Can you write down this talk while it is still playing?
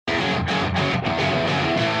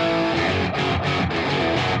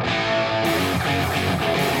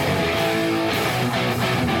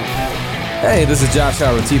Hey, this is Josh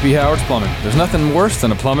Howard with TP Howard's Plumbing. There's nothing worse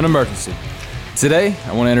than a plumbing emergency. Today,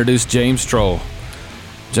 I want to introduce James Trull.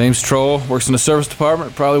 James Trull works in the service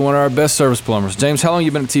department, probably one of our best service plumbers. James, how long have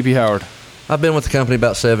you been at TP Howard? I've been with the company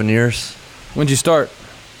about 7 years. When'd you start?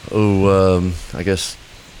 I guess,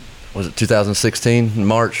 was it 2016, in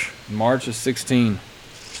March? March of 16.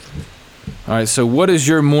 All right, so what is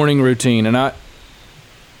your morning routine?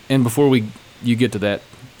 And before you get to that,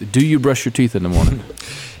 do you brush your teeth in the morning?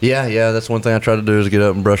 Yeah, that's one thing I try to do is get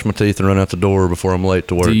up and brush my teeth and run out the door before I'm late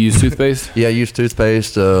to work. Do you use toothpaste? Yeah, I use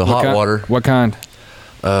toothpaste, hot water. What kind?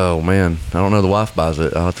 Oh, man, I don't know. The wife buys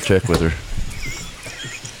it. I'll have to check with her.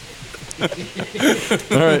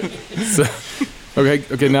 All right. So,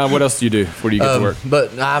 okay. Now, what else do you do before you get to work?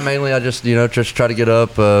 But I just try to get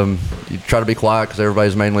up. You try to be quiet because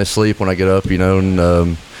everybody's mainly asleep when I get up,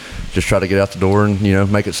 and just try to get out the door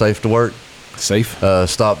and make it safe to work. Safe?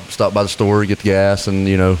 Stop by the store, get the gas, and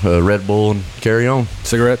Red Bull, and carry on.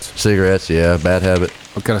 Cigarettes, yeah, bad habit.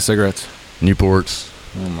 What kind of cigarettes? Newports.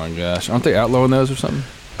 Oh my gosh, aren't they outlawing those or something?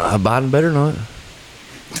 Biden better not.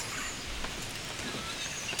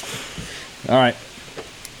 All right.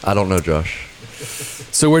 I don't know, Josh.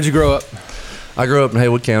 So where'd you grow up? I grew up in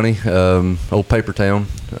Haywood County, old paper town.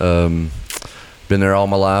 Been there all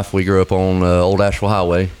my life. We grew up on Old Asheville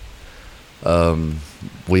Highway.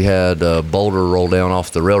 We had a boulder roll down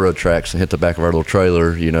off the railroad tracks and hit the back of our little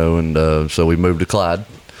trailer, and so we moved to Clyde,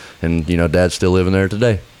 and Dad's still living there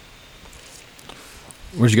today.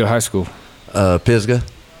 Where'd you go to high school? Pisgah.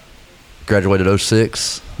 Graduated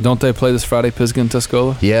 06. Don't they play this Friday, Pisgah and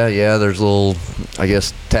Tuscola? Yeah. There's a little, I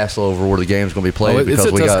guess, tassel over where the game's going to be played. It's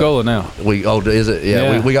at Tuscola now. Is it?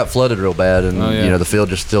 Yeah. We got flooded real bad, and the field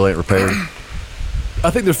just still ain't repaired. I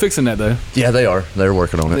think they're fixing that though. Yeah, they are. They're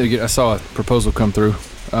working on it. I saw a proposal come through.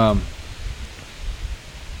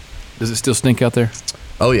 Does it still stink out there?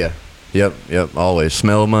 Oh yeah. Yep. Always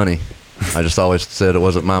smell of money. I just always said it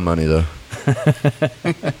wasn't my money though.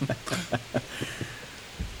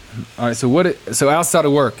 All right. So outside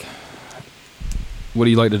of work, what do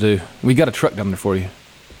you like to do? We got a truck down there for you,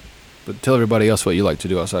 but tell everybody else what you like to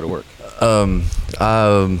do outside of work.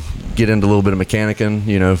 I get into a little bit of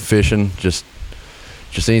mechanicking, fishing, just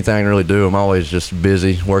anything I can really do. I'm always just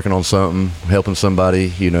busy working on something, helping somebody,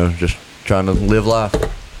 just trying to live life.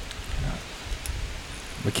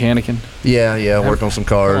 Mechanicking? Yeah, work on some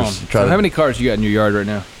cars. How many cars you got in your yard right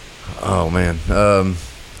now? Oh, man.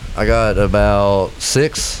 I got about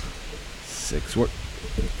 6. 6. Well,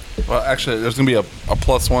 actually, there's going to be a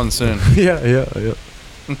plus one soon. Yeah.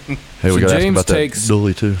 Hey, we got to ask about that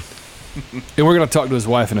dually, too. And we're going to talk to his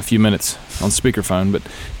wife in a few minutes on speakerphone, but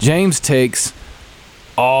James takes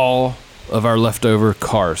all of our leftover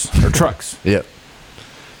cars or trucks. Yep.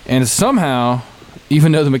 And somehow,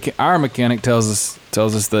 even though our mechanic tells us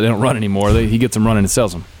that they don't run anymore, he gets them running and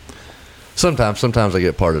sells them. Sometimes they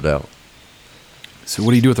get parted out. So what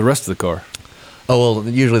do you do with the rest of the car? Oh, well,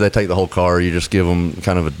 usually they take the whole car. You just give them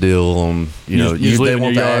kind of a deal on, they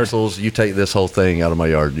want the axles. You take this whole thing out of my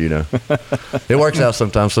yard, It works out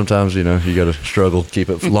sometimes. Sometimes, you got to struggle, keep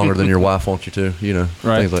it longer than your wife wants you to,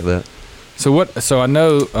 right. Things like that. So I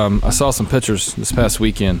know I saw some pictures this past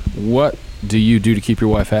weekend. What do you do to keep your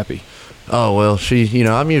wife happy? Oh, well, she,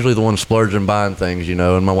 I'm usually the one splurging buying things,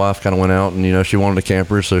 and my wife kind of went out and, she wanted a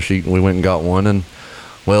camper, so we went and got one. And,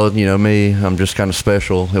 well, me, I'm just kind of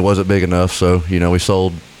special. It wasn't big enough, so, we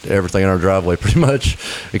sold everything in our driveway pretty much,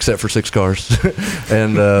 except for 6 cars.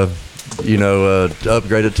 And,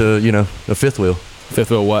 upgraded to, a fifth wheel. Fifth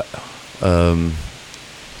wheel what?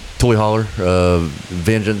 Toy hauler,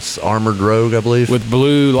 Vengeance Armored Rogue, I believe. With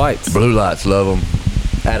blue lights. Blue lights, love them.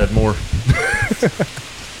 Added more.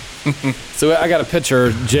 So I got a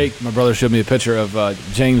picture. Jake, my brother, showed me a picture of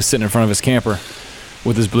James sitting in front of his camper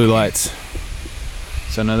with his blue lights.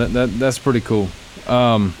 So no, that's pretty cool.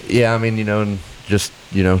 Yeah, I mean, and just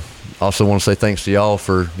also want to say thanks to y'all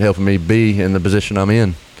for helping me be in the position I'm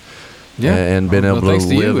in. Yeah, and being able to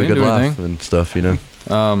live a good life and stuff.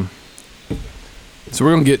 So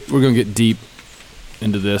we're gonna get deep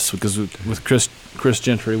into this because with Chris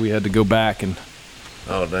Gentry, we had to go back and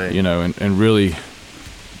and really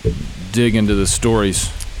dig into the stories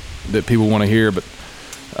that people want to hear. But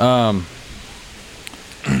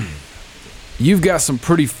you've got some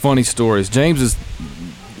pretty funny stories. James is,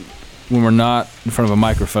 when we're not in front of a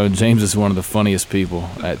microphone, James is one of the funniest people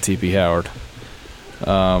at TP Howard.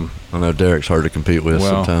 I know Derek's hard to compete with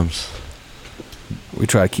sometimes. We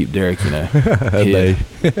try to keep Derek, hid.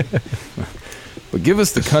 But give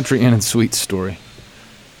us the country inn and suite story.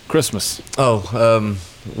 Christmas.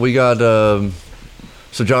 We got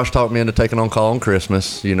so Josh talked me into taking on call on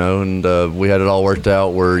Christmas, and we had it all worked out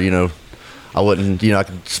where I wouldn't, I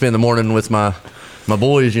could spend the morning with my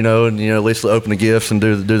boys, and at least open the gifts and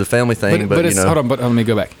do the family thing. But it's, hold on, but let me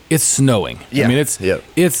go back. It's snowing. Yeah. I mean, it's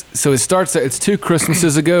so it starts. It's 2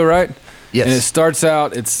 Christmases ago, right? Yes. And it starts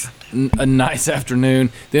out. It's a nice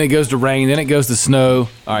afternoon. Then it goes to rain. Then it goes to snow.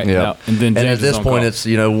 All right. Yeah. Now, and then James at this point, it's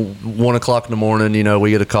 1 o'clock in the morning.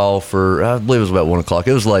 We get a call for, I believe it was about 1 o'clock.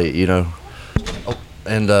 It was late.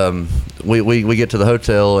 And we get to the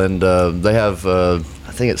hotel, and they have I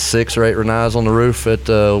think it's 6 or 8 Renais on the roof at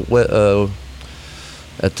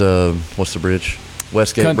what's the bridge?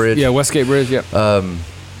 Westgate Bridge. Yeah, Westgate Bridge. Yeah.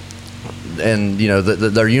 And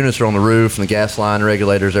their units are on the roof, and the gas line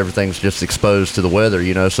regulators, everything's just exposed to the weather.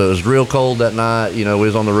 So it was real cold that night. We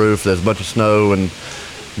was on the roof. There's a bunch of snow, and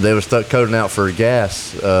they was coding out for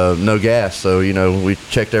gas, no gas. So we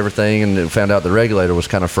checked everything and found out the regulator was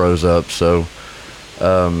kind of froze up. So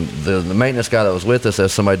the maintenance guy that was with us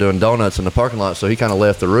has somebody doing donuts in the parking lot, so he kind of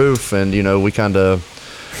left the roof, and we kind of.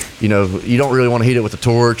 You don't really want to heat it with a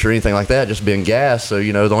torch or anything like that, just being gas. So,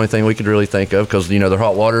 the only thing we could really think of, because, their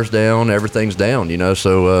hot water's down, everything's down,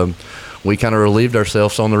 So we kind of relieved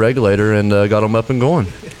ourselves on the regulator and got them up and going.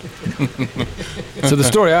 So the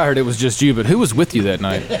story I heard, it was just you, but who was with you that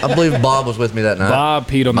night? I believe Bob was with me that night. Bob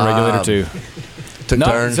peed on the regulator, too. Took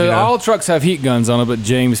turns. So all trucks have heat guns on it, but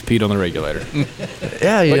James peed on the regulator.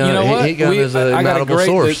 Yeah, but you know what? Heat gun is a mountable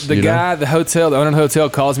source. The guy, the owner of the hotel,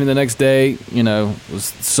 calls me the next day. Was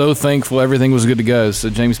so thankful everything was good to go. So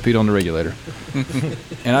James peed on the regulator,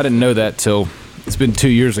 and I didn't know that till it's been 2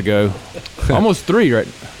 years ago, almost 3, right?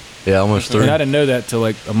 Yeah, almost 3. And I didn't know that till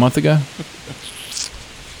like a month ago.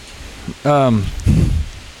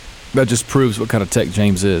 That just proves what kind of tech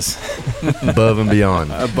James is. Above and beyond.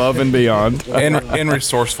 Above and beyond. And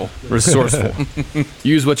resourceful. Resourceful.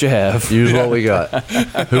 Use what you have. Use what we got.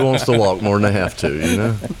 Who wants to walk more than they have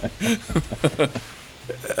to,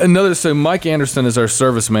 So Mike Anderson is our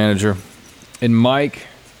service manager, and Mike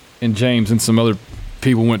and James and some other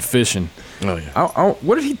people went fishing. Oh, yeah.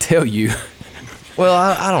 What did he tell you? Well,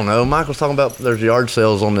 I don't know. Mike was talking about there's yard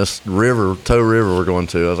sales on this river, Toe River we're going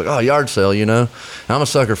to. I was like, oh, yard sale, I'm a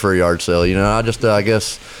sucker for a yard sale, I just, I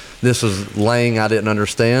guess this was laying I didn't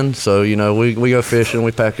understand. So, we go fishing,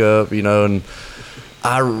 we pack up, and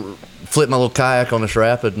I flip my little kayak on this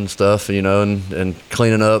rapid and stuff, and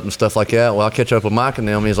cleaning up and stuff like that. Well, I catch up with Mike and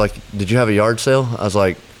them. He's like, did you have a yard sale? I was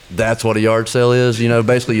like, that's what a yard sale is.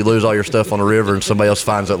 Basically you lose all your stuff on the river and somebody else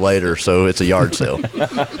finds it later. So it's a yard sale.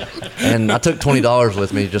 And I took $20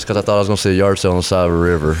 with me just because I thought I was going to see a yard sale on the side of a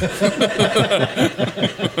river.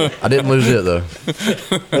 I didn't lose it, though.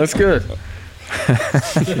 That's good.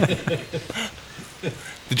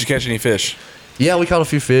 Did you catch any fish? Yeah, we caught a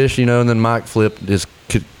few fish, and then Mike flipped his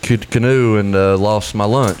canoe and lost my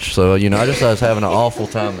lunch. So, I was having an awful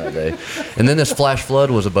time that day. And then this flash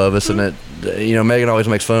flood was above us, and it, Megan always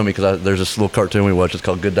makes fun of me because there's this little cartoon we watch. It's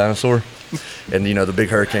called Good Dinosaur. And, the big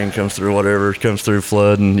hurricane comes through, comes through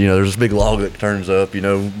flood, and, there's this big log that turns up,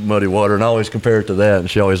 muddy water. And I always compare it to that, and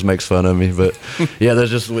she always makes fun of me. But, yeah,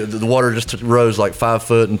 the water just rose like 5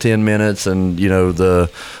 foot in 10 minutes, and, the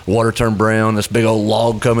water turned brown. This big old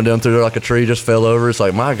log coming down through there like a tree just fell over. It's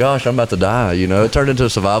like, my gosh, I'm about to die, It turned into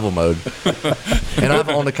survival mode. And I've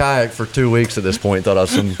owned a kayak for 2 weeks at this point. Thought I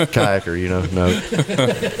was some kayaker, No.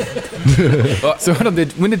 So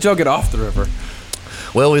when did y'all get off the river?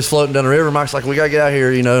 Well, we was floating down the river. Mike's like, we got to get out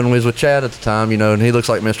here, and we was with Chad at the time, and he looks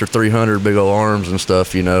like Mr. 300, big old arms and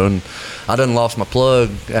stuff, and I done lost my plug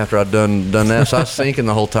after I'd done that, so I was sinking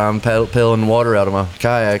the whole time, peddling water out of my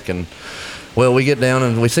kayak, and, well, we get down,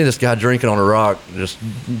 and we see this guy drinking on a rock, just,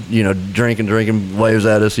 drinking, waves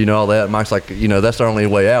at us, all that, and Mike's like, that's our only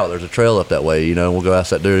way out. There's a trail up that way, we'll go ask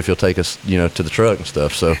that dude if he'll take us, to the truck and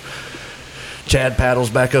stuff, so Chad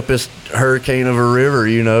paddles back up this hurricane of a river,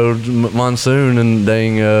 monsoon, and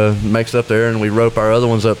dang, makes up there, and we rope our other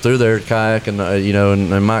ones up through there, kayak, and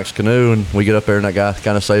and Mike's canoe, and we get up there, and that guy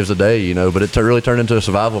kind of saves the day, but it really turned into a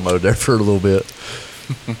survival mode there for a little bit.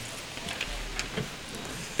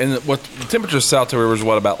 And what the temperature south to river is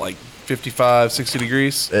about like 55, 60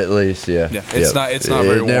 degrees? At least, yeah. Yeah, it's not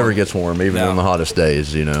very warm. It never gets warm, even on the hottest days,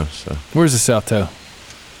 so. Where's the South Toe?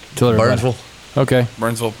 Burnsville. Okay.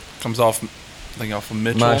 Burnsville comes off, I think, off of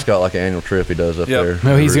Mitchell. Mike's got like an annual trip he does up there.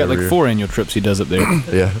 No, he's got like 4 annual trips he does up there.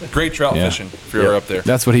 Yeah. Great trout fishing if you're up there.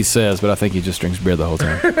 That's what he says, but I think he just drinks beer the whole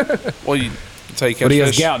time. Well, that's how you catch but he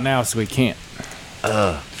fish. has gout now, so he can't.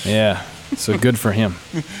 Yeah. So good for him.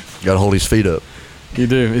 Got to hold his feet up. You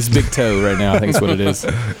do. It's big toe right now. I think that's what it is.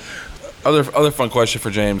 Other fun question for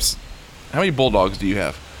James. How many bulldogs do you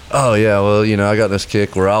have? Oh, yeah. Well, I got this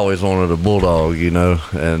kick where I always wanted a bulldog,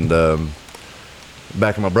 and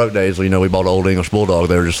back in my broke days, we bought an old English Bulldog.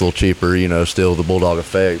 They were just a little cheaper, still the Bulldog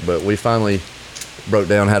effect. But we finally broke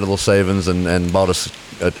down, had a little savings, and bought us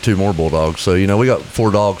 2 more Bulldogs. So, we got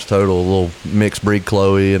 4 dogs total, a little mixed breed,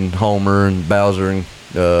 Chloe and Homer and Bowser and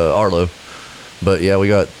Arlo. But, yeah, we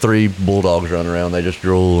got 3 Bulldogs running around. They just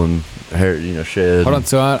drool and shed. Hold on,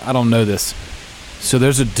 so I don't know this. So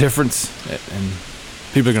there's a difference, and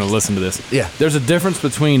people are going to listen to this. Yeah. There's a difference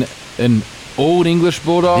between an old English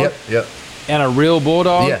Bulldog Yep. and a real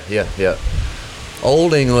Bulldog? Yeah.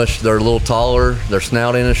 Old English, they're a little taller, their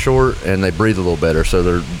snout end is short, and they breathe a little better, so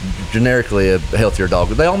they're generically a healthier dog.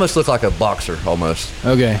 They almost look like a boxer, almost.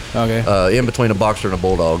 Okay. In between a boxer and a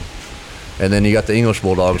Bulldog. And then you got the English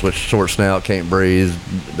Bulldogs, which short snout, can't breathe.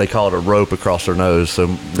 They call it a rope across their nose. So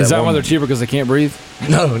is that why they're cheaper, because they can't breathe?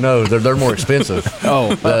 No, they're more expensive.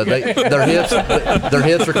 Their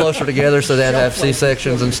hips are closer together, so they have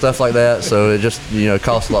C-sections and stuff like that. So it just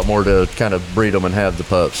costs a lot more to kind of breed them and have the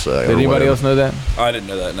pups. Did anybody else know that? I didn't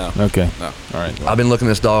know that. No. Okay. No. All right. I've been looking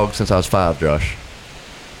at this dog since I was 5, Josh.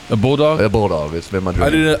 A Bulldog? A Bulldog. It's been my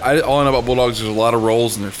dream. All I know about Bulldogs, there's a lot of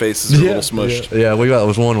rolls and their faces are a little smushed. Yeah, we got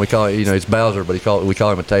was one we call it. It's Bowser, but we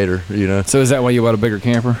call him a tater. So is that why you bought a bigger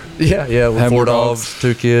camper? Yeah. With 4 dogs,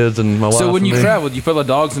 2 kids, and my wife. So when you traveled, you put the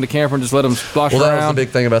dogs in the camper and just let them splash around? Well, that was the big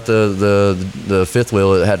thing about the fifth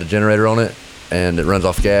wheel. It had a generator on it, and it runs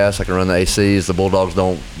off gas. I can run the ACs. The Bulldogs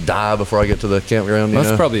don't die before I get to the campground.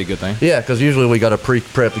 That's probably a good thing. Yeah, because usually we got to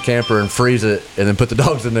pre-prep the camper and freeze it, and then put the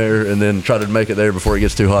dogs in there, and then try to make it there before it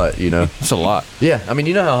gets too hot. That's a lot. Yeah, I mean,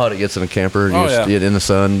 you know how hot it gets in a camper. In the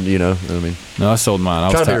sun. No, I sold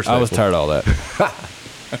mine. I was tired of all that.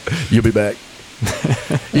 You'll be back.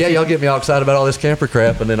 Yeah, y'all get me all excited about all this camper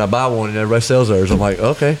crap, and then I buy one and everybody sells theirs. I'm like,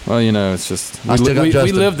 okay. Well, it's just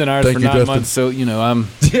we lived in ours for 9 months, so I'm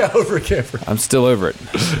over a camper. I'm still over it.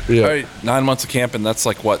 Yeah. All right, 9 months of camping. That's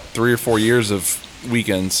like what, 3 or 4 years of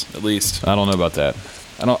weekends at least. I don't know about that.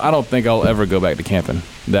 I don't think I'll ever go back to camping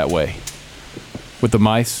that way with the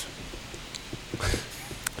mice.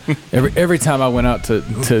 Every time I went out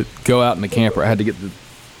to go out in the camper, I had to get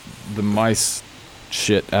the mice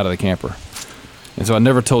shit out of the camper. And so I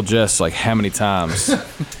never told Jess how many times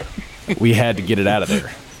we had to get it out of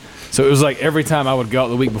there. So it was every time I would go out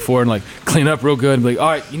the week before and clean up real good and be all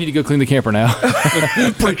right, you need to go clean the camper now.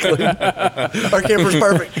 Pretty clean. Our camper's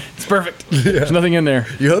perfect. It's perfect. Yeah. There's nothing in there.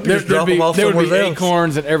 You hope you just drop them off somewhere else. There would be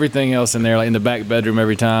acorns and everything else in there, in the back bedroom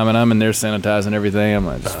every time, and I'm in there sanitizing everything.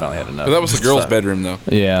 I just finally had enough. But that was the girls' bedroom, though.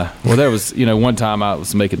 Yeah. Well, there was, one time I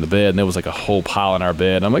was making the bed, and there was a whole pile in our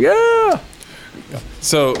bed. And I'm like, yeah.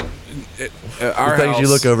 So, our things house, you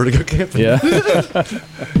look over to go camping. Yeah.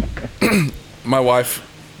 My wife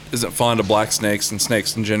isn't fond of black snakes and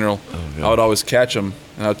snakes in general. I would always catch them,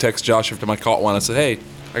 and I would text Josh after I caught one. I said, "Hey,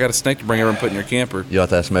 I got a snake to bring over and put in your camper." You have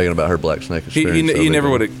to ask Megan about her black snake experience. He never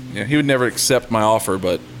would. He would never accept my offer,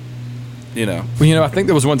 but Well, I think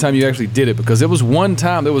there was one time you actually did it, because there was one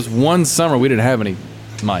summer we didn't have any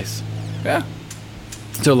mice. Yeah.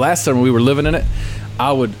 So last summer we were living in it.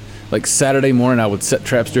 I would. Saturday morning, I would set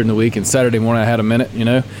traps during the week, and Saturday morning I had a minute,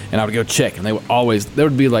 and I would go check, and there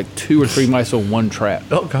would be 2 or 3 mice on one trap.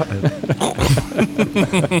 Oh, God.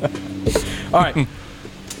 All right.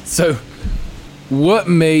 So, what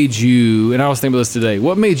made you, and I was thinking about this today,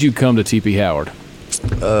 what made you come to TP Howard?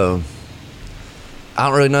 I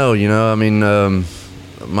don't really know, I mean,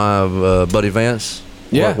 my buddy Vance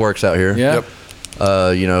works out here. Yeah. Yep.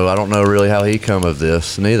 I don't know really how he come of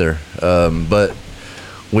this, neither. But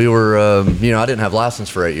we were, I didn't have license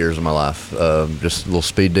for 8 years of my life. Just a little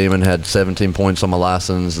speed demon, had 17 points on my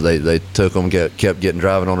license. They took them, kept getting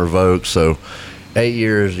driving on revoked. So 8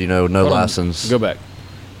 years, no license. Go back.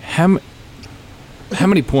 How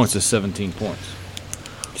many points is 17 points?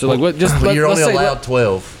 So what? You're only allowed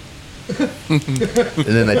 12. And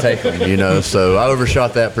then they take them, So I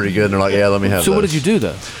overshot that pretty good. And they're like, yeah, let me have So those. what did you do,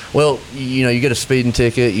 though? Well, you get a speeding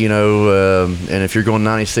ticket, and if you're going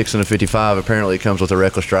 96 and a 55, apparently it comes with a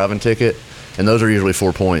reckless driving ticket, and those are usually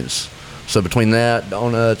 4 points. So between that,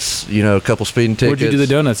 donuts, a couple speeding tickets. Where'd you do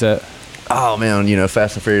the donuts at? Oh, man,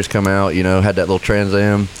 Fast and Furious come out, had that little Trans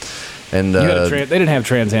Am. And they didn't have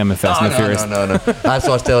Trans Am in Fast and Furious. No. That's what I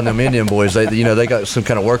was telling them Indian boys. They got some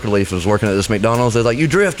kind of work relief. I was working at this McDonald's. They're like, you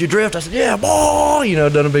drift. I said, yeah, boy.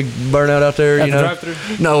 Done a big burnout out there. At the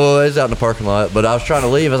drive-thru? No, well, it's out in the parking lot. But I was trying to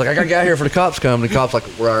leave. I was like, I got to get out here for the cops come. And the cops like,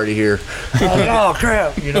 we're already here. I was like, oh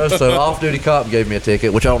crap. So off-duty cop gave me a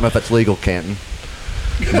ticket, which I don't know if that's legal, Canton.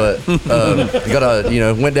 But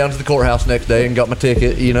went down to the courthouse next day and got my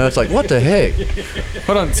ticket. It's like, what the heck?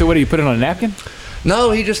 Hold on. So what do you put it on a napkin?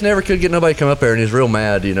 No, he just never could get nobody to come up there, and he's real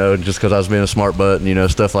mad, just because I was being a smart butt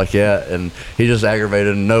and stuff like that, and he just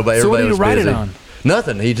aggravated, and nobody. So what everybody did you was write busy. it on?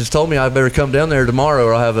 Nothing. He just told me I better come down there tomorrow,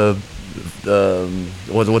 or I'll have a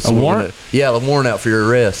what's a the warrant? Yeah, a warrant out for your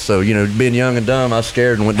arrest. So being young and dumb, I was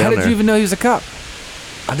scared and went down there. How did you even know he was a cop?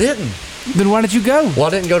 I didn't. Then why did you go? Well, I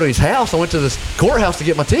didn't go to his house. I went to the courthouse to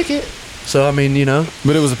get my ticket. So I mean,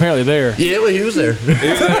 But it was apparently there. Yeah, well, he was there. He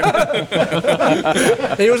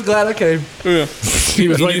was glad I came. Yeah. He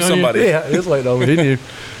was waiting on somebody. you. Yeah, he was waiting on me. He knew.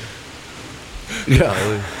 Yeah.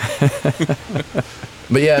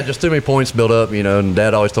 But yeah, just too many points built up, and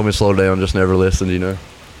Dad always told me to slow down, just never listened,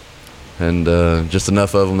 And just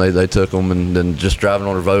enough of them, they took them, and then just driving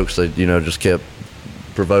on revokes, they, just kept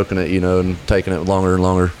provoking it, and taking it longer and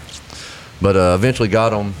longer. But eventually got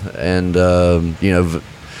them, and,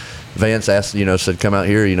 Vance asked, said, come out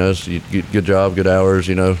here, good job, good hours,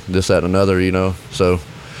 this, that, and another, So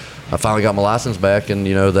I finally got my license back, and,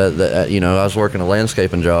 that I was working a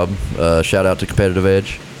landscaping job. Shout out to Competitive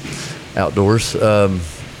Edge Outdoors.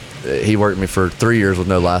 He worked me for 3 years with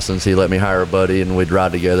no license. He let me hire a buddy, and we'd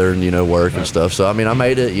ride together and, work and stuff. So, I mean, I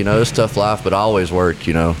made it, it's tough life, but I always worked,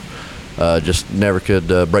 just never could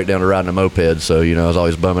break down to riding a moped. So, I was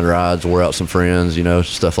always bumming rides, wore out some friends,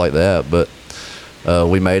 stuff like that. But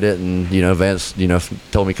we made it, and, Vance,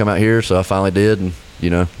 told me to come out here. So I finally did, and,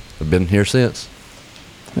 I've been here since.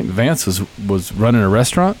 I think Vance was running a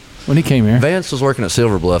restaurant when he came here. Vance was working at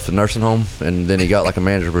Silver Bluff, the nursing home, and then he got like a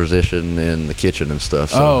manager position in the kitchen and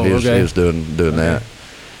stuff. So he was doing that. All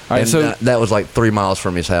right, and so that was like 3 miles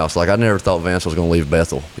from his house. Like I never thought Vance was going to leave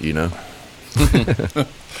Bethel,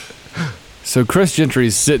 So Chris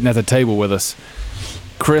Gentry's sitting at the table with us.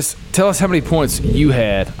 Chris, tell us how many points you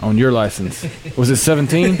had on your license. Was it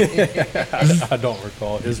 17? I don't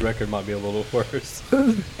recall. His record might be a little worse.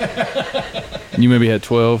 You maybe had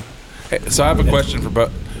 12. Hey, so I have a question for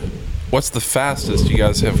both. What's the fastest you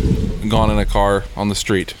guys have gone in a car on the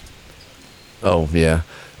street? Oh yeah,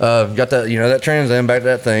 got that that Trans Am, back to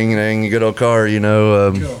that thing, a good old car.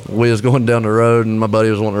 We was going down the road, and my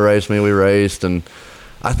buddy was wanting to race me. We raced, and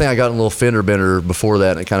I think I got in a little fender bender before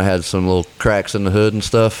that, and it kind of had some little cracks in the hood and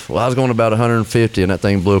stuff. Well, I was going about 150, and that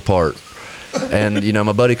thing blew apart. And,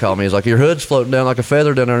 my buddy called me. He's like, your hood's floating down like a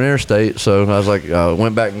feather down on the interstate. So I was like,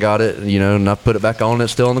 went back and got it, and I put it back on.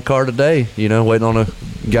 It's still in the car today, waiting on a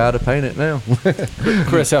guy to paint it now.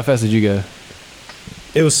 Chris, how fast did you go?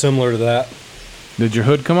 It was similar to that. Did your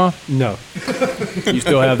hood come off? No. You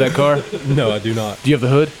still have that car? No, I do not. Do you have the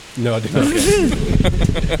hood? No, I do not.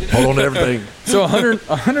 Hold on to everything. So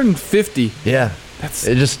 150. Yeah.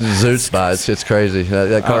 It just zoots by. It's crazy.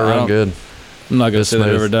 That car run good. I'm not going to say I've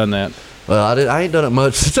ever done that. Well, I ain't done it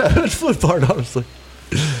much since that hood flew apart, honestly.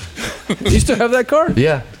 You still have that car?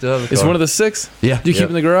 Yeah, still have the car. It's one of the 6? Yeah. Do you keep it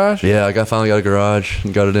in the garage? Yeah, I finally got a garage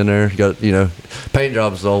and got it in there. Got paint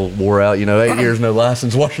jobs all wore out. 8 years no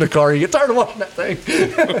license, washing a car. You get tired of washing that thing.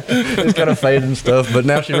 It's kind of faded and stuff, but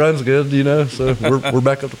now she runs good. So we're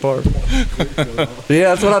back up to par.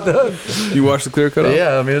 Yeah, that's what I done. You wash the clear coat off?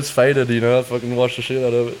 Yeah, I mean it's faded. I fucking wash the shit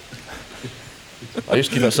out of it. I used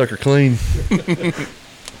to keep that sucker clean.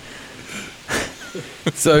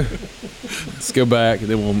 So let's go back, and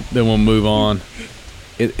then we'll move on.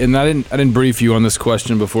 And I didn't brief you on this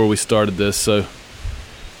question before we started this. So,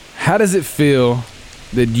 how does it feel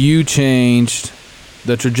that you changed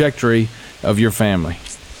the trajectory of your family?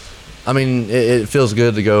 I mean, it feels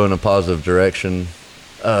good to go in a positive direction.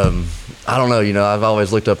 I don't know, I've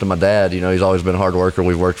always looked up to my dad. He's always been a hard worker.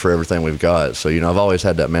 We've worked for everything we've got. So, I've always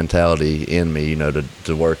had that mentality in me,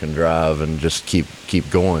 to work and drive and just keep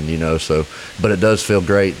going, So, but it does feel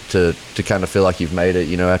great to kind of feel like you've made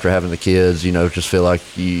it, after having the kids, just feel like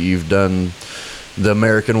you've done the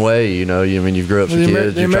American way, you grew up with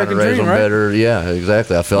kids, you're trying to raise them better. Yeah,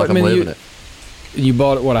 exactly. I feel like I'm living it. You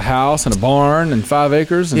bought a house and a barn and 5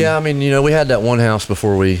 acres? Yeah, I mean, we had that one house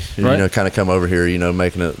before we, kind of come over here,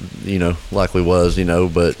 making it, like we was,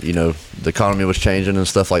 but, the economy was changing and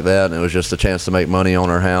stuff like that, and it was just a chance to make money on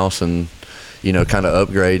our house and, kind of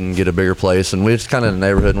upgrade and get a bigger place. And we was kind of in the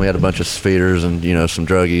neighborhood, and we had a bunch of speeders and, some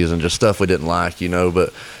druggies and just stuff we didn't like,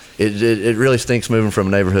 but it really stinks moving from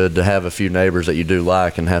a neighborhood to have a few neighbors that you do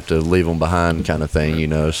like and have to leave them behind kind of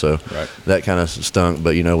thing, So that kind of stunk.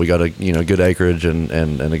 But, we got a, good acreage and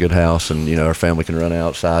a good house, and, our family can run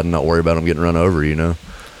outside and not worry about them getting run over,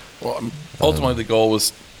 Well, ultimately the goal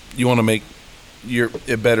was you want to make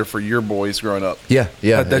it better for your boys growing up. Yeah.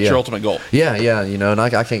 That's your ultimate goal. Yeah, and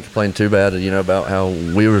I can't complain too bad, about how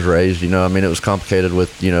we was raised, I mean, it was complicated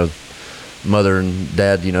with, mother and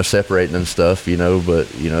dad, separating and stuff, but,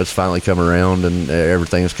 it's finally come around and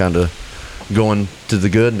everything's kind of going to the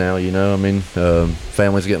good now, I mean,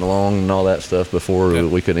 families getting along and all that stuff. Before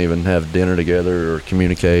we couldn't even have dinner together or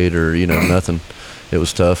communicate or, nothing. It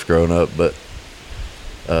was tough growing up, but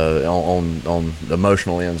on the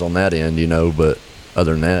emotional ends on that end, but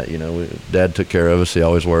other than that, Dad took care of us. He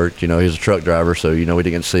always worked. He's a truck driver, so, we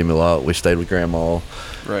didn't see him a lot. We stayed with Grandma,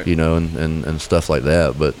 right. And stuff like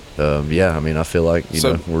that. But, I feel like,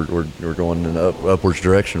 we're going in the upwards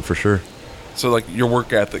direction for sure. So, like, your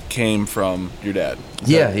work ethic came from your dad?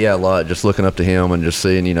 Yeah, a lot. Just looking up to him and just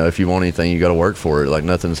seeing, if you want anything, you got to work for it. Like,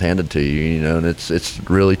 nothing's handed to you, and it's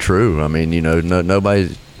really true. I mean,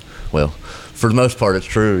 nobody, well, for the most part, it's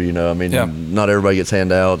true. Not everybody gets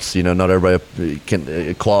handouts. Not everybody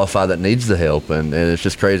can qualify that needs the help, and it's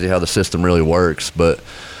just crazy how the system really works. But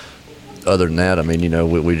other than that,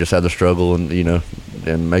 we just have to struggle and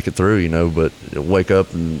and make it through. But wake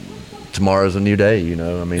up and tomorrow's a new day.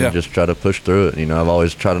 Just try to push through it. I've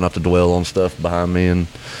always tried not to dwell on stuff behind me and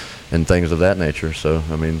things of that nature. So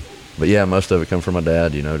but yeah, most of it comes from my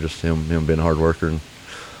dad. Just him being a hard worker and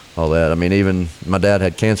all that. Even my dad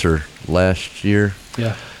had cancer last year.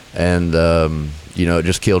 Yeah. And, it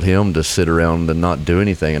just killed him to sit around and not do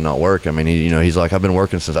anything and not work. He's like, I've been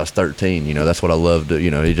working since I was 13. That's what I love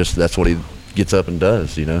to, that's what he gets up and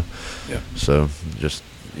does, Yeah. So just,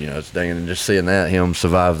 it's dang, and just seeing him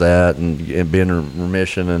survive that and being in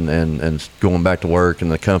remission and going back to work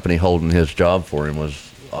and the company holding his job for him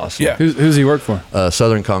was awesome. Yeah. Who's he work for?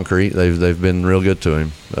 Southern Concrete. They've been real good to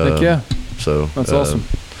him. Heck yeah. So that's awesome.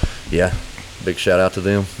 Yeah, big shout out to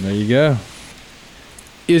them. There you go.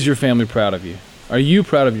 Is your family proud of you? Are you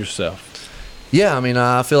proud of yourself? Yeah,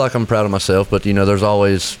 I feel like I'm proud of myself, but there's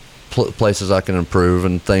always places I can improve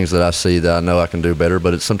and things that I see that I know I can do better.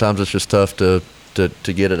 But sometimes it's just tough to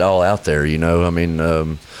get it all out there.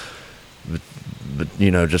 Sometimes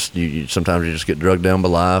you just get drugged down by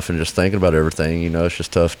life and just thinking about everything. It's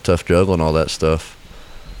just tough juggling all that stuff.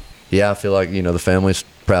 Yeah, I feel like the family's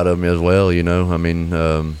proud of me as well.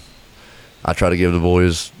 I try to give the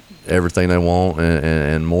boys everything they want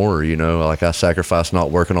and more, like I sacrifice not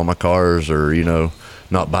working on my cars or,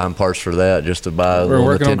 not buying parts for that just to buy a little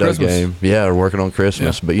Nintendo game. Yeah, or working on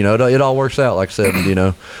Christmas. Yeah. But, it all works out. Like I said,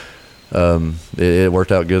 it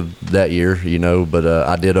worked out good that year, but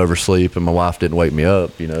I did oversleep and my wife didn't wake me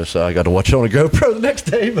up, so I got to watch it on a GoPro the next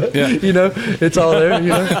day, but, it's all there,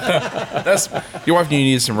 That's your wife knew you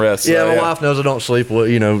needed some rest. Yeah, my wife knows I don't sleep well,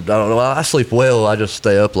 I don't know. I sleep well. I just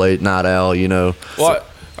stay up late, night owl, Well,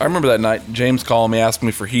 I remember that night, James called me, asking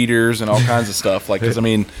me for heaters and all kinds of stuff. Like, because,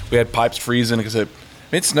 we had pipes freezing because it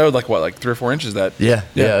snowed like 3 or 4 inches that. Yeah.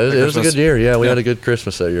 It was a good year. Yeah, we had a good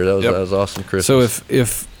Christmas that year. That was awesome Christmas. So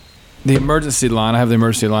if the emergency line, I have the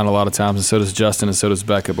emergency line a lot of times, and so does Justin, and so does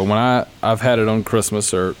Becca. But when I've had it on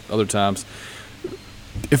Christmas or other times,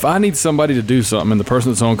 if I need somebody to do something and the person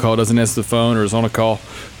that's on call doesn't answer the phone or is on a call,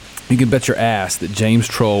 you can bet your ass that James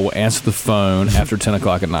Trull will answer the phone after 10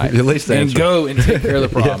 o'clock at night. At least and go and take care of the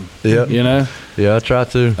problem. Yeah. Yeah, I try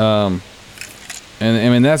to.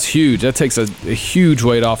 And that's huge. That takes a huge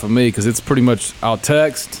weight off of me because it's pretty much I'll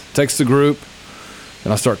text the group,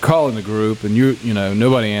 and I start calling the group, and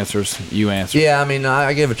nobody answers. You answer. Yeah,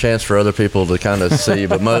 I give a chance for other people to kind of see,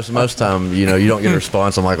 but most time, you don't get a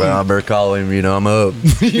response. I'm like, well, I better call him. I'm up.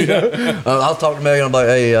 I'll talk to Megan. I'm like,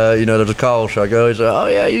 hey, there's a call. Should I go? He's like, oh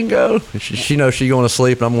yeah, you can go. She knows she's going to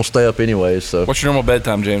sleep, and I'm going to stay up anyways. So. What's your normal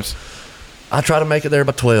bedtime, James? I try to make it there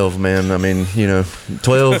by 12, man.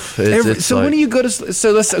 12. So when do you go to?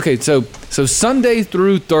 So Sunday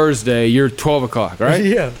through Thursday, you're 12 o'clock, right?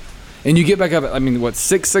 Yeah. And you get back up at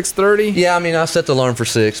 6:30? Yeah, I set the alarm for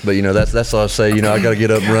 6, but that's all I say. I got to get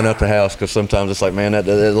up and run out the house because sometimes it's like, man, that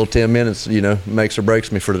little 10 minutes, makes or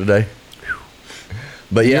breaks me for the day.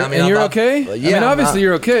 But yeah, you're okay. Yeah, obviously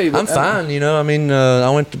you're okay. I'm fine. I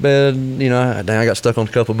went to bed. I got stuck on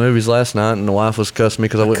a couple movies last night, and the wife was cussing me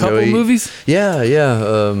because I wouldn't go eat. Couple movies? Yeah.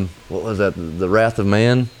 What was that? The Wrath of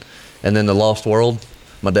Man, and then The Lost World.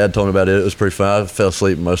 My dad told me about it. It was pretty fun. I fell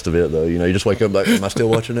asleep most of it, though. You just wake up like, am I still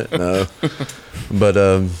watching it? No. But,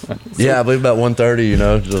 I believe about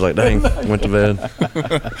 1:30, just like, dang, went to bed.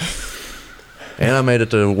 And I made it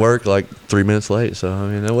to work like 3 minutes late. So,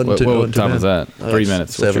 that wasn't too bad. What time was that? 3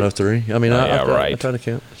 minutes. 7:03. I try to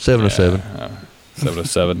count. 7:07.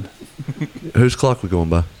 7:07. Whose clock we going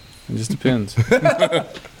by? It just depends.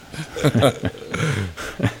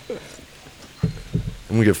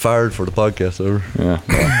 I'm going to get fired for the podcast over. Yeah.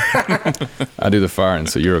 I do the firing,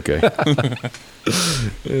 so you're okay.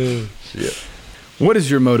 Yeah. What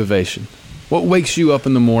is your motivation? What wakes you up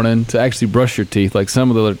in the morning to actually brush your teeth? Like some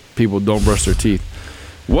of the other people don't brush their teeth.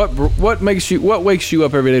 What wakes you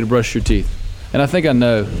up every day to brush your teeth? And I think I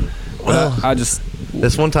know. Well,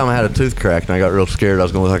 this one time I had a tooth crack and I got real scared I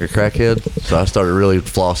was going to look like a crackhead, so I started really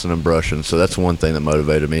flossing and brushing. So that's one thing that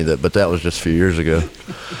motivated me. But that was just a few years ago.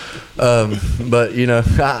 But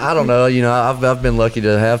I don't know. I've been lucky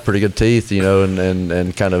to have pretty good teeth.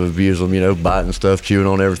 And kind of abuse them. Biting stuff, chewing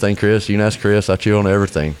on everything. Chris, you can ask Chris. I chew on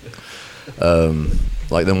everything.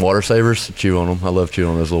 Like them water savers, chew on them. I love chewing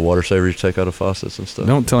on those little water savers you take out of faucets and stuff.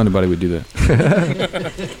 Don't tell anybody we do that.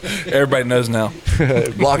 Everybody knows now.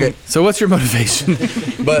 Block it. So what's your motivation?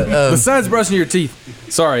 But besides brushing your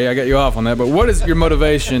teeth, sorry, I got you off on that. But what is your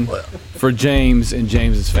motivation for James and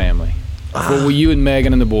James's family? For you and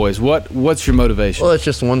Megan and the boys, what's your motivation? Well, it's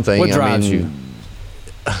just one thing. What drives you?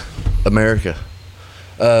 America.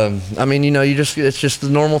 It's just the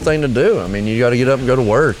normal thing to do. I mean, you got to get up and go to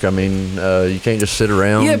work. I mean, you can't just sit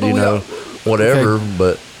around, whatever. Okay.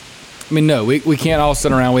 But I mean, no, we can't all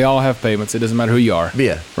sit around. We all have payments. It doesn't matter who you are.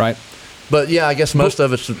 Yeah. Right? But, yeah, I guess most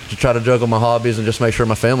of it's to try to juggle my hobbies and just make sure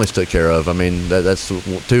my family's took care of. I mean, that's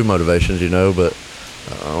two motivations, but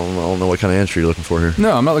I don't know what kind of answer you're looking for here.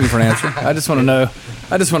 No, I'm not looking for an answer. I just want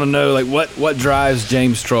to know, like, what drives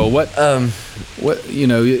James Trull? What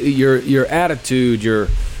your attitude,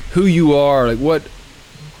 who you are, like what?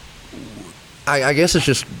 I guess it's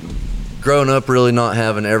just growing up really not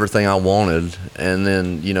having everything I wanted, and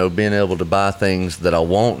then being able to buy things that I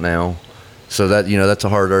want now. So that that's a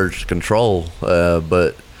hard urge to control.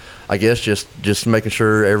 But I guess just making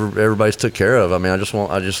sure everybody's took care of. I mean, I guess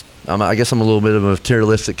I'm a little bit of a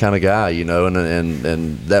materialistic kind of guy,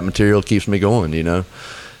 and that material keeps me going,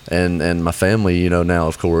 and my family, now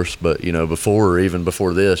of course, but even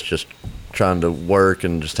before this, just trying to work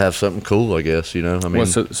and just have something cool, I guess, I mean. Well,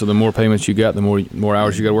 so the more payments you got, the more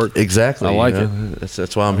hours you got to work. Exactly. I like it.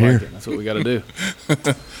 That's why I'm here. That's what we got to do.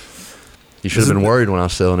 You should have been worried when I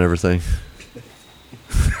was selling everything.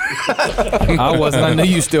 I wasn't. I knew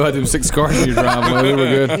you still had them 6 cars in your driveway. We were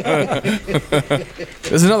good.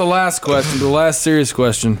 This is not the last question, but the last serious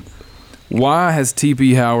question. Why has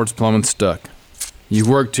T.P. Howard's Plumbing stuck? You've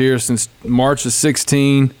worked here since March of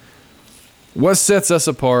 16. What sets us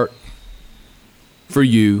apart for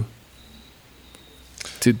you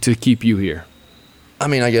to keep you here? I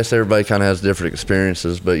mean, I guess everybody kind of has different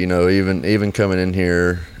experiences, but even coming in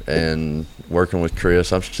here and working with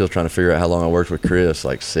Chris, I'm still trying to figure out how long I worked with Chris,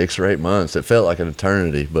 like 6 or 8 months. It felt like an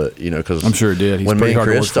eternity, but because I'm sure it did. When me and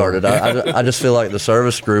Chris started, I just feel like the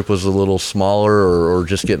service group was a little smaller or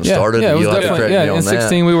just getting started. Yeah, it was definitely. Yeah, in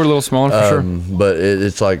 16 we were a little smaller for sure. But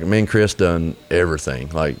it's like me and Chris done everything.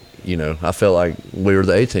 Like I felt like we were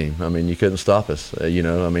the A team. I mean, you couldn't stop us. I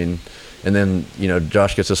mean. And then,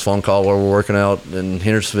 Josh gets this phone call where we're working out in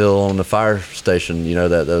Hendersonville on the fire station,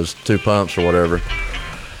 those 2 pumps or whatever.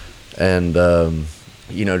 And,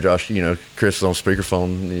 Josh, Chris is on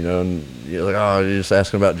speakerphone, and you're like, oh, you're just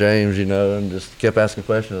asking about James, and just kept asking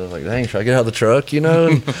questions. I was like, dang, should I get out of the truck, and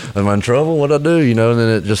am I in trouble? What'd I do, And then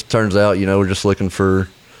it just turns out, we're just looking to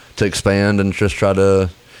expand and just try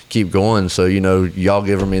to keep going. So, y'all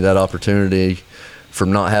giving me that opportunity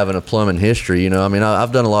from not having a plumbing history, I mean,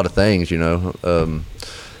 I've done a lot of things,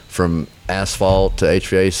 from asphalt to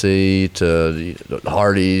HVAC to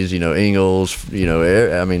Hardee's, Ingles,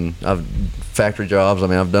 I mean, I've factory jobs. I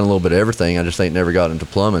mean, I've done a little bit of everything. I just ain't never got into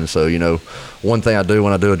plumbing. So, one thing I do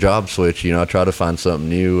when I do a job switch, I try to find something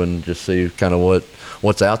new and just see kind of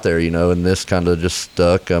what's out there, and this kind of just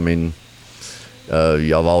stuck. I mean,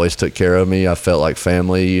 y'all always took care of me. I felt like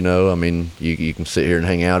family, I mean, you can sit here and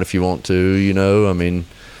hang out if you want to, I mean,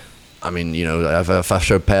 if I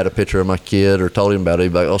showed Pat a picture of my kid or told him about it, he'd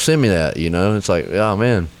be like, oh, send me that, It's like, oh,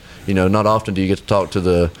 man, not often do you get to talk to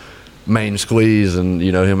the main squeeze and,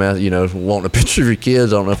 him, wanting a picture of your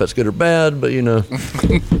kids. I don't know if that's good or bad, but,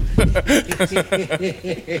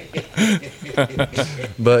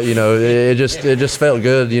 But, it just felt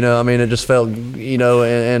good, I mean, it just felt,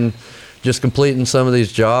 and just completing some of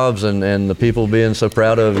these jobs and the people being so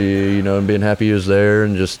proud of you, and being happy you was there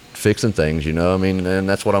and just fixing things, I mean, and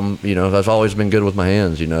that's what I'm, I've always been good with my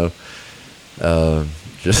hands, it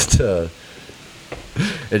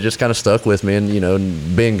just kind of stuck with me,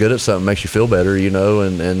 and, being good at something makes you feel better,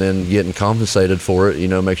 and then getting compensated for it,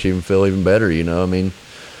 makes you feel even better, I mean,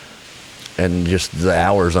 and just the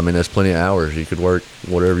hours, I mean, there's plenty of hours. You could work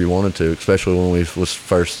whatever you wanted to, especially when we was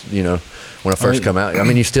first, when I first come out. I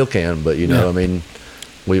mean, you still can, but, I mean,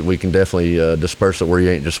 we can definitely disperse it where you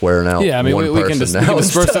ain't just wearing out. Yeah, I mean, we can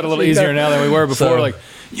disperse that a little easier now than we were before. So, like,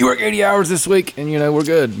 you work 80 hours this week, and, we're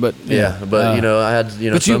good. But I had,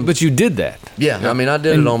 But you did that. Yeah, I mean, I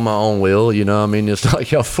did it on my own will, I mean, it's not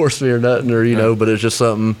like y'all forced me or nothing, or, but it's just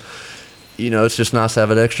something. It's just nice to have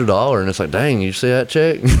an extra $1, and it's like, dang, you see that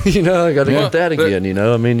check? I got to get that again.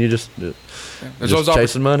 I mean, you just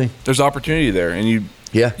chasing money. There's opportunity there, and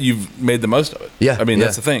you've made the most of it. Yeah, I mean,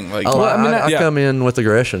 that's the thing. Like, I come in with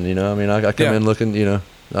aggression. I mean, I come in looking.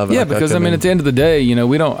 Because I mean, at the end of the day, you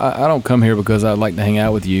know, I don't come here because I like to hang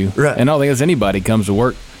out with you, right? And I don't think as anybody comes to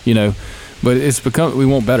work, you know, but we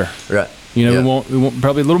want better, right? You know, we want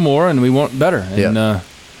probably a little more, and we want better,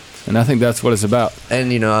 and I think that's what it's about.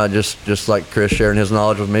 And you know, I just like Chris sharing his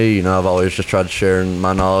knowledge with me. You know, I've always just tried to share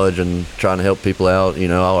my knowledge and trying to help people out. You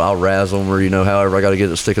know, I'll razz them, or you know, however I got to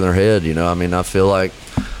get it stick in their head. You know, I mean, I feel like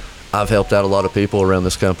I've helped out a lot of people around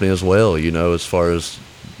this company as well. You know, as far as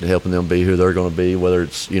helping them be who they're going to be, whether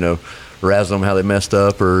it's, you know, razzing them how they messed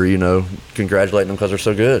up, or you know, congratulating them because they're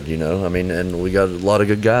so good. You know, I mean, and we got a lot of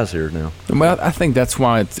good guys here now. Well, I think that's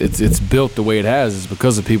why it's built the way it has, is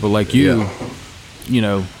because of people like you. You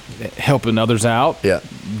know, helping others out,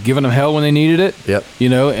 giving them hell when they needed it, you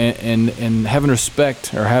know, and having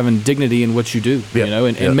respect or having dignity in what you do, you know,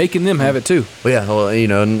 and making them have it too. Well, you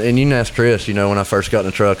know, and you can ask Chris, you know, when I first got in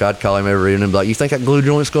the truck, I'd call him every evening and be like, you think that glue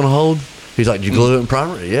joint's going to hold? He's like, did you glue it in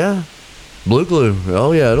primer? Yeah. Blue glue.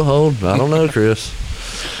 Oh, yeah, it'll hold. I don't know, Chris.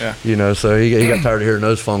 You know, so he got tired of hearing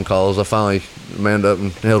those phone calls. I finally manned up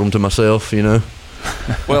and held them to myself, you know.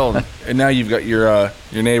 Well, and now you've got your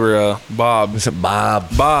neighbor Bob. It's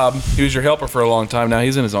Bob. Bob, he was your helper for a long time. Now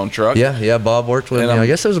he's in his own truck. Yeah. Bob worked with me. I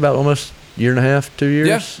guess it was about almost a year and a half, 2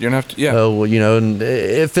 years. Year and a half. Yeah. Well, you know, and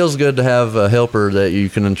it feels good to have a helper that you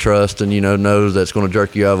can entrust and you know knows that's going to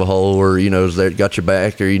jerk you out of a hole, or you know that got your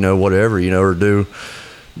back, or you know whatever, you know, or do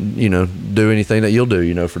anything that you'll do,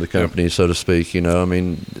 you know, for the company, so to speak. You know, I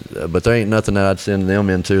mean, but there ain't nothing that I'd send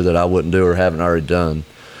them into that I wouldn't do or haven't already done.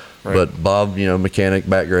 Right. But Bob, you know, mechanic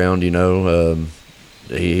background, you know,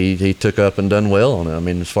 he took up and done well on it. I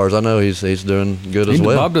mean, as far as I know, he's doing good as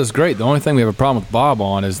well. Bob does great. The only thing we have a problem with Bob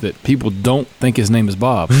on is that people don't think his name is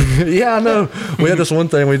Bob. Yeah, I know. We had this one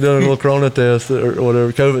thing, we done a little corona test or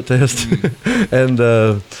whatever, COVID test,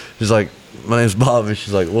 and he's like, my name's Bob, and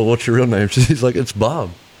she's like, well, what's your real name? He's like, it's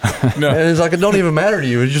Bob. No. And it's like, it don't even matter to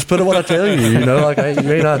you. You just put it what I tell you, you know, like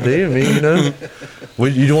you ain't IDing me, you know. Well,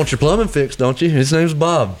 you want your plumbing fixed, don't you? His name's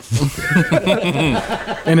Bob.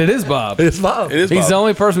 And it is Bob. It's Bob. He's the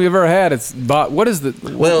only person we've ever had. It's Bob. What is the?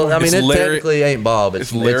 Well, I mean, it technically ain't Bob.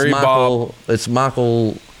 It's Larry Michael. Bob. It's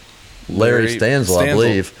Michael Larry Stansel, I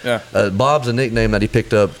believe. Yeah. Bob's a nickname that he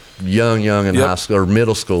picked up young in high school or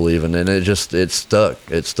middle school even, and it stuck.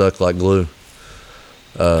 It stuck like glue.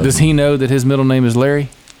 Does he know that his middle name is Larry?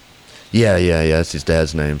 Yeah. It's his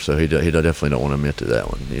dad's name, so he definitely don't want to admit to that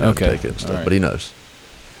one. You know, take it and stuff, but he knows.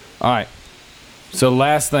 All right. So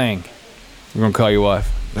last thing, we're gonna call your wife.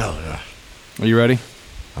 Oh yeah. Are you ready?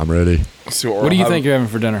 I'm ready. What do you think you're having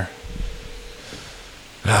for dinner?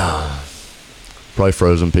 Probably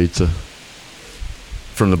frozen pizza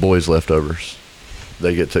from the boys' leftovers.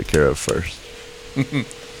 They get took care of first.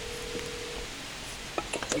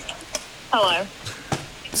 Hello.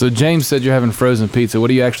 So James said you're having frozen pizza.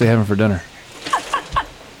 What are you actually having for dinner?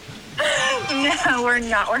 No, we're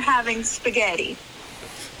not. We're having spaghetti.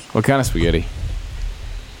 What kind of spaghetti?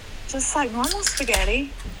 Just like normal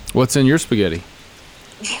spaghetti. What's in your spaghetti?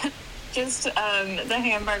 Just the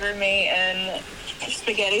hamburger meat and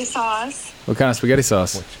spaghetti sauce. What kind of spaghetti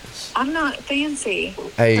sauce? I'm not fancy.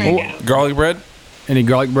 Hey, garlic bread? Any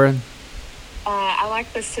garlic bread? I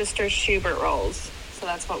like the Sister Schubert rolls, so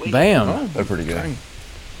that's what we Bam. do. Oh, they're pretty good.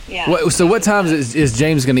 Yeah. So what time is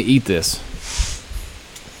James going to eat this?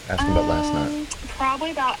 Ask him about last night.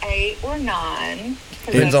 Probably about 8 or 9.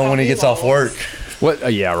 Depends on when he gets off work.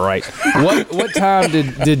 What? Yeah, right. What time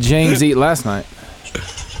did James eat last night?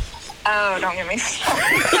 Oh, don't get me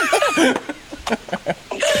started.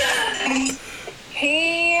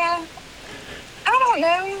 I don't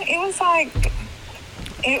know. It was like,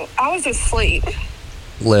 I was asleep.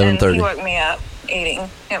 11:30. And he woke me up eating.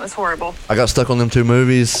 It was horrible. I got stuck on them 2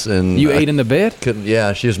 movies, and you ate in the bed? Couldn't.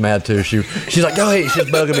 Yeah, she was mad too. She's like, go eat. She's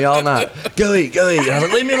bugging me all night. Go eat. And I was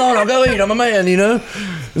like, leave me alone. I'll go eat. I'm a man, you know.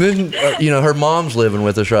 And then, you know, her mom's living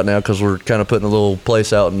with us right now because we're kind of putting a little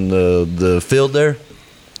place out in the field there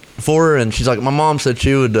for her, and she's like, my mom said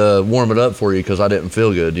she would warm it up for you because I didn't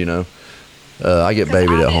feel good, you know. I get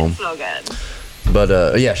babied at home. Feel good.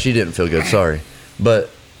 But yeah, she didn't feel good. Sorry, but.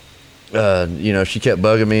 You know, she kept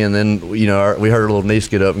bugging me, and then, you know, we heard her little niece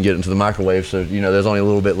get up and get into the microwave, so, you know, there's only a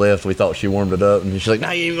little bit left. We thought she warmed it up, and she's like,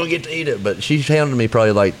 no, you ain't gonna get to eat it. But she hounded me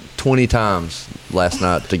probably like 20 times last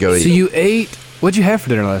night to go eat. So you ate, what'd you have for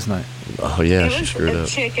dinner last night? Oh, yeah, she screwed up. It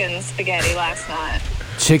was chicken spaghetti last night.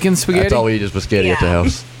 Chicken spaghetti? That's all we eat is spaghetti at the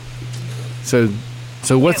house. So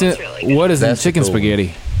what's in, really what is in That's chicken cool.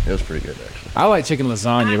 spaghetti? It was pretty good, actually. I like chicken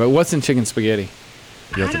lasagna, but what's in chicken spaghetti?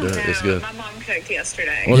 You have to do it. It's good. My mom cooked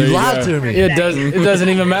yesterday. Well, you lied to me. It doesn't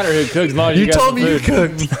even matter who cooks. As long as You got told some me you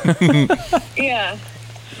food. cooked. Yeah.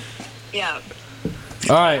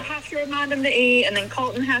 All right. I have to remind them to eat, and then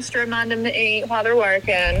Colton has to remind them to eat while they're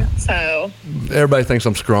working. So Everybody thinks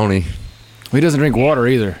I'm scrawny. He doesn't drink water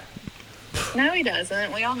either. no, he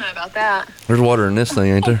doesn't. We all know about that. There's water in this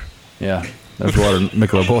thing, ain't there? Yeah, there's water,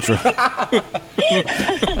 Michelob Ultra.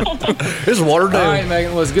 There's water down. All right,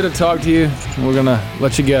 Megan. Well, it's good to talk to you. We're gonna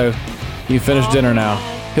let you go. You finish dinner now.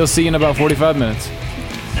 He'll see you in about 45 minutes.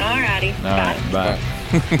 Alrighty. All right, bye.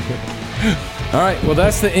 All right, well,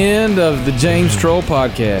 that's the end of the James Trull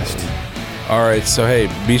podcast. All right, so hey,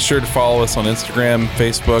 be sure to follow us on Instagram,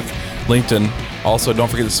 Facebook, LinkedIn. Also, don't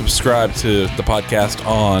forget to subscribe to the podcast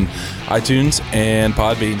on iTunes and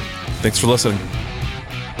Podbean. Thanks for listening.